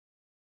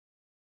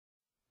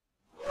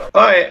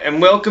Hi,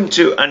 and welcome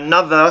to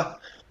another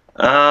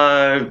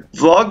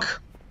vlog.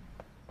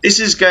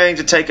 This is going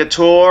to take a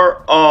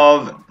tour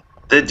of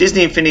the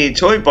Disney Infinity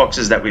toy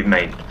boxes that we've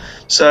made.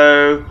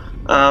 So,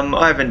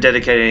 I haven't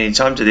dedicated any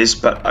time to this,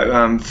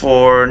 but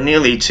for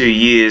nearly 2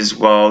 years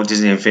while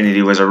Disney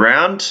Infinity was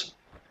around,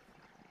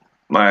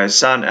 my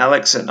son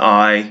Alex and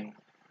I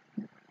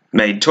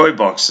made toy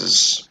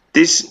boxes.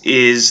 This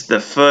is the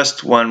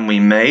first one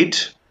we made.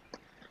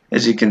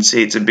 As you can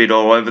see, it's a bit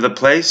all over the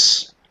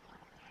place.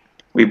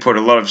 We put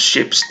a lot of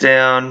ships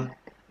down,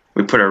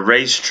 we put a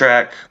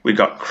racetrack, we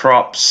got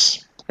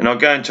crops, and I'll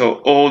go into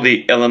all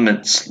the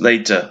elements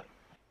later.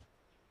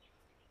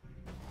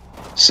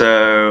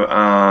 So,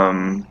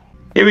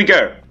 here we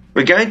go.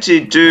 We're going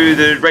to do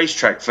the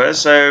racetrack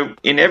first. So,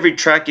 in every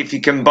track, if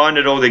you combine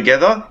it all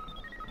together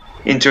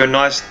into a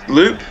nice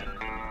loop,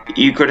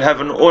 you could have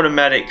an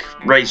automatic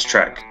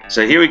racetrack.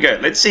 So here we go.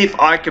 Let's see if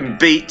I can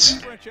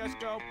beat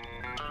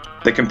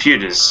the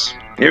computers.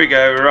 Here we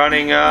go, we're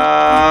running,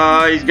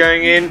 he's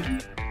going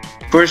in,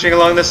 pushing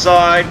along the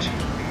side.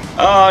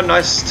 Oh,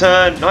 nice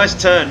turn,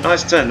 nice turn,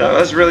 nice turn. That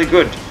was really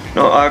good.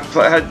 No, I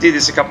did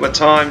this a couple of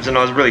times and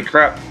I was really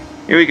crap.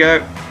 Here we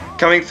go,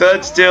 coming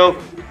third still.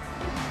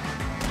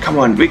 Come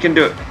on, we can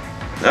do it.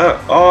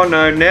 Oh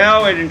no,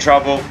 now we're in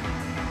trouble.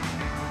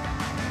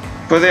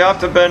 Put the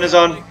afterburners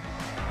on.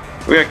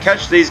 We gotta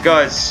catch these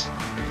guys.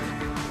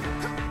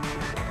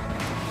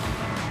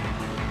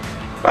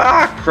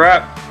 Ah,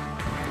 crap.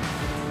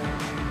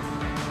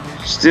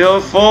 Still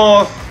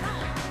fourth.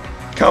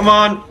 Come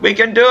on, we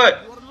can do it.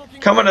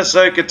 Come on,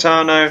 Ahsoka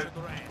Tano.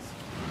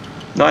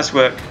 Nice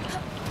work.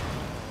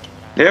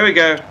 There we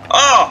go.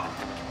 Oh,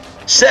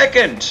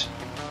 second.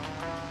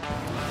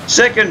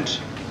 Second.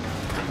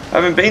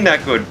 Haven't been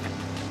that good.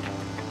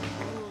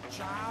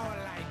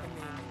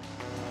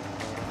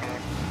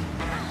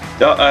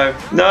 Uh-oh.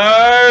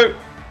 No.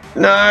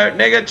 No,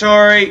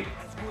 negatory.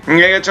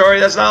 Negatory,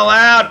 that's not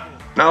allowed.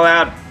 Not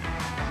allowed.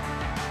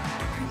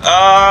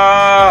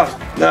 Ah.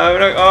 No,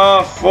 no,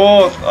 oh,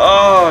 fourth.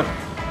 Oh,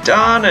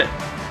 darn it.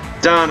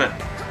 Darn it.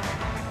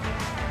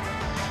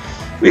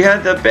 We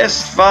had the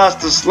best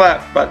fastest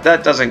lap, but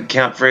that doesn't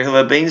count for a hill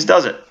of beans,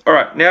 does it?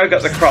 Alright, now we've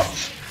got the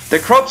crops. The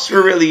crops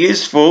were really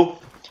useful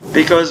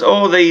because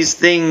all these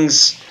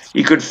things,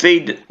 you could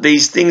feed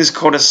these things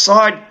called a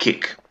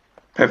sidekick.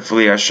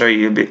 Hopefully I'll show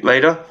you a bit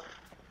later.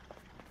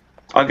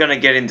 I'm going to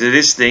get into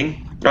this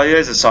thing. Oh,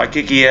 there's a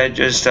sidekick here,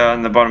 just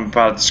on the bottom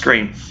part of the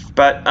screen.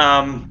 But,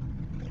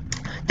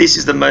 this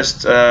is the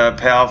most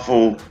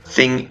powerful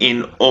thing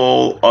in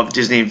all of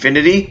Disney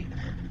Infinity.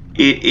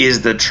 It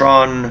is the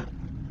Tron,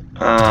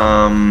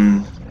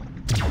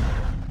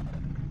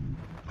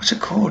 what's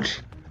it called?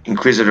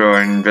 Inquisitor or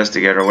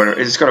Investigator or whatever.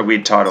 It's got a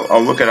weird title.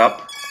 I'll look it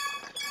up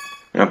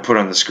and I'll put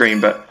it on the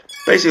screen. But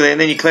basically, and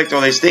then you collect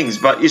all these things.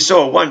 But you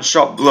saw one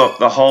shot blow up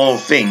the whole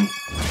thing,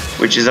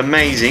 which is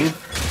amazing.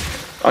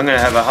 I'm going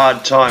to have a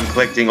hard time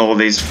collecting all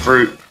these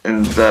fruit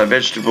and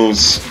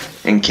vegetables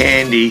and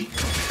candy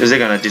because they're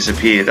going to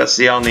disappear. That's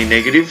the only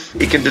negative.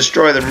 It can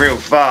destroy them real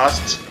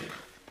fast,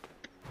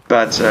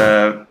 but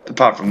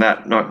apart from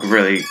that, not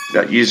really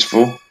that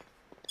useful,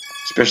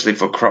 especially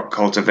for crop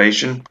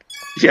cultivation.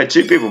 If you had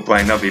 2 people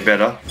playing, that'd be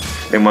better.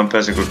 Then one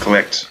person could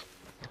collect.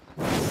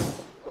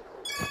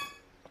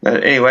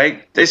 But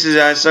anyway, this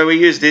is so we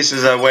use this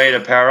as a way to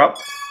power up.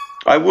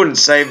 I wouldn't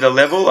save the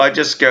level. I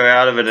just go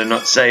out of it and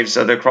not save,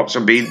 so the crops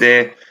will be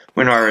there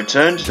when I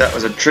returned. That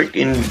was a trick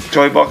in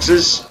toy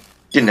boxes.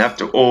 Didn't have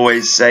to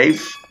always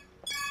save.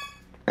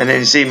 And then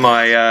you see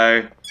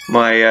my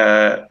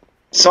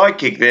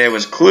sidekick there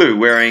was Clue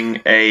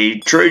wearing a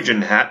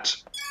Trojan hat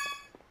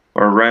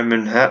or a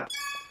Roman hat.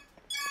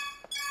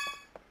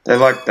 They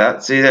like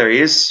that. See, there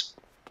he is.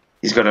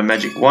 He's got a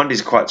magic wand.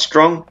 He's quite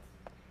strong.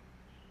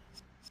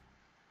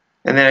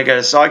 And then I go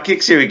to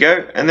sidekicks. Here we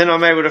go. And then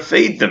I'm able to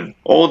feed them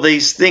all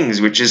these things,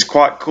 which is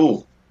quite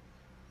cool.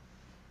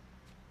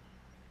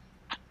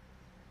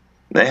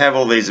 They have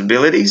all these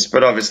abilities,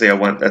 but obviously I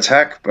won't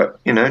attack, but,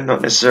 you know,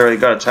 not necessarily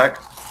got attack.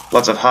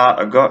 Lots of heart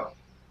I've got.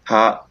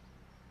 Heart.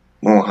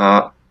 More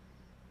heart.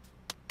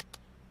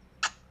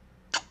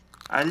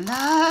 I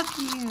love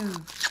you.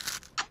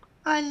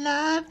 I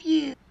love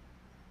you.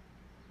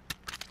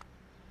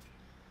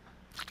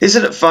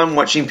 Isn't it fun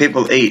watching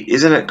people eat?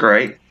 Isn't it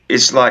great?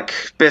 It's like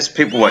best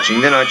people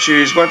watching. Then I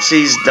choose, once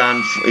he's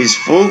done, he's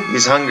full,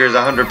 his hunger is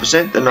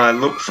 100%, then I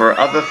look for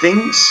other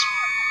things.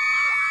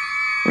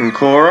 And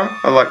Cora,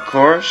 I like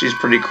Cora, she's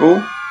pretty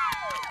cool.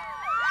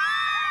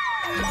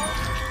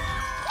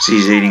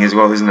 She's eating as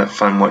well. Isn't it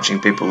fun watching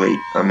people eat?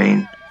 I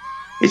mean,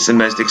 it's the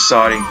most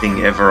exciting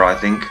thing ever, I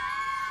think.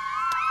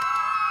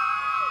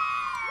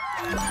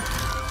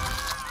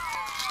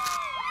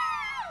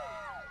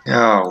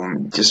 Oh,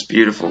 just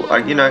beautiful.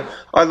 You know,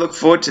 I look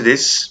forward to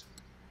this.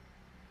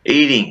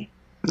 Eating.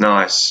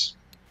 Nice.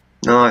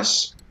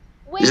 Nice.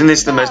 Isn't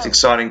this the most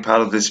exciting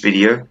part of this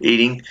video?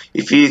 Eating.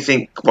 If you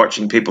think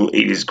watching people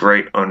eat is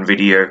great on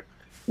video,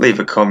 leave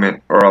a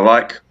comment or a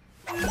like.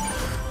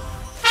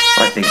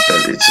 I think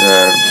that it's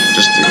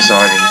just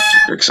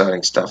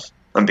exciting stuff.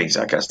 I'm being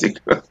sarcastic.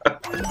 But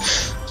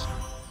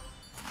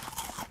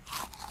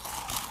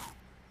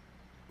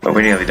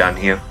we're nearly done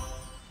here.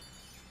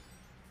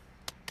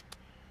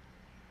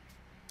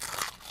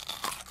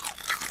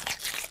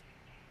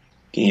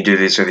 Can you do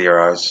this with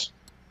your eyes?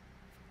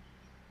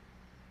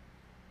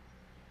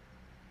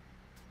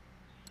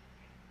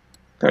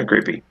 Kind of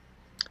creepy.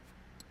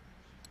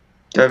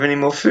 Do I have any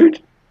more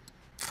food?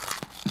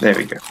 There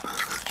we go.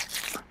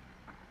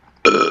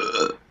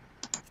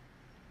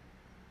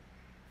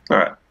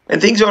 Alright.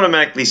 And things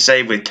automatically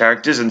save with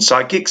characters and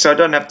sidekicks, so I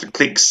don't have to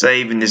click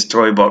save in this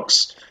toy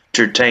box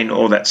to retain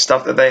all that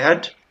stuff that they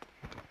had.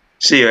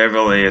 See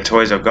all the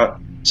toys I've got.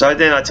 So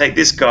then I take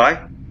this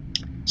guy.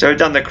 So we've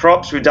done the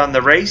crops, we've done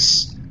the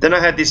race. Then I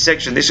had this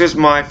section. This was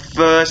my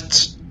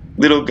first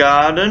little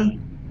garden.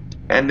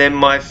 And then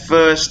my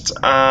first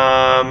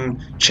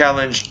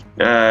challenge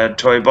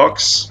toy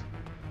box.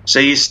 So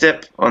you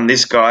step on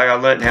this guy. I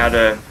learned how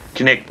to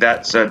connect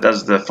that so it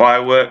does the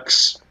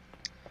fireworks.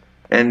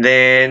 And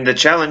then the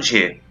challenge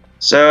here.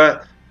 So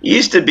it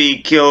used to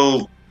be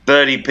kill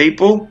 30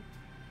 people.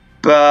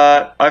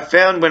 But I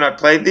found when I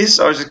played this,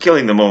 I was just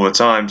killing them all the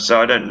time.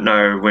 So I don't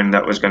know when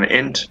that was going to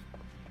end.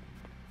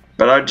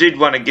 But I did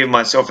want to give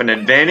myself an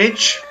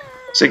advantage.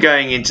 So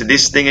going into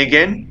this thing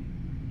again.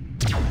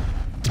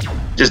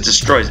 Just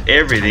destroys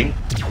everything.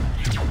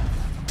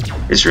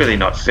 It's really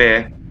not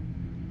fair.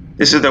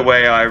 This is the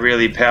way I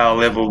really power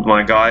leveled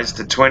my guys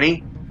to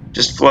 20.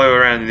 Just flow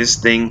around this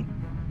thing.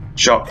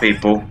 Shot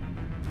people.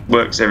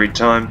 Works every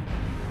time.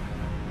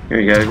 Here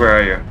we go. Where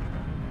are you?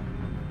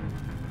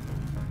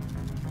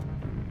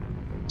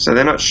 So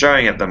they're not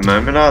showing at the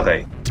moment, are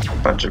they?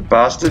 Bunch of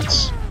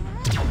bastards.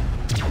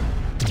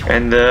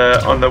 And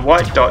on the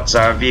white dots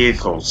are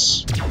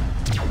vehicles.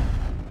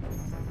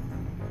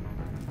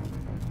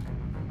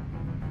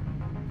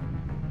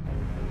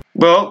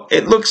 Well,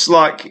 it looks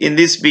like in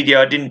this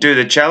video I didn't do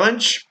the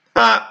challenge.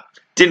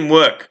 Didn't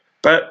work.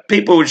 But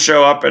people would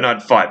show up and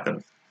I'd fight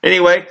them.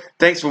 Anyway,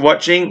 thanks for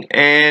watching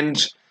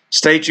and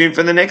stay tuned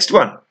for the next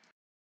one.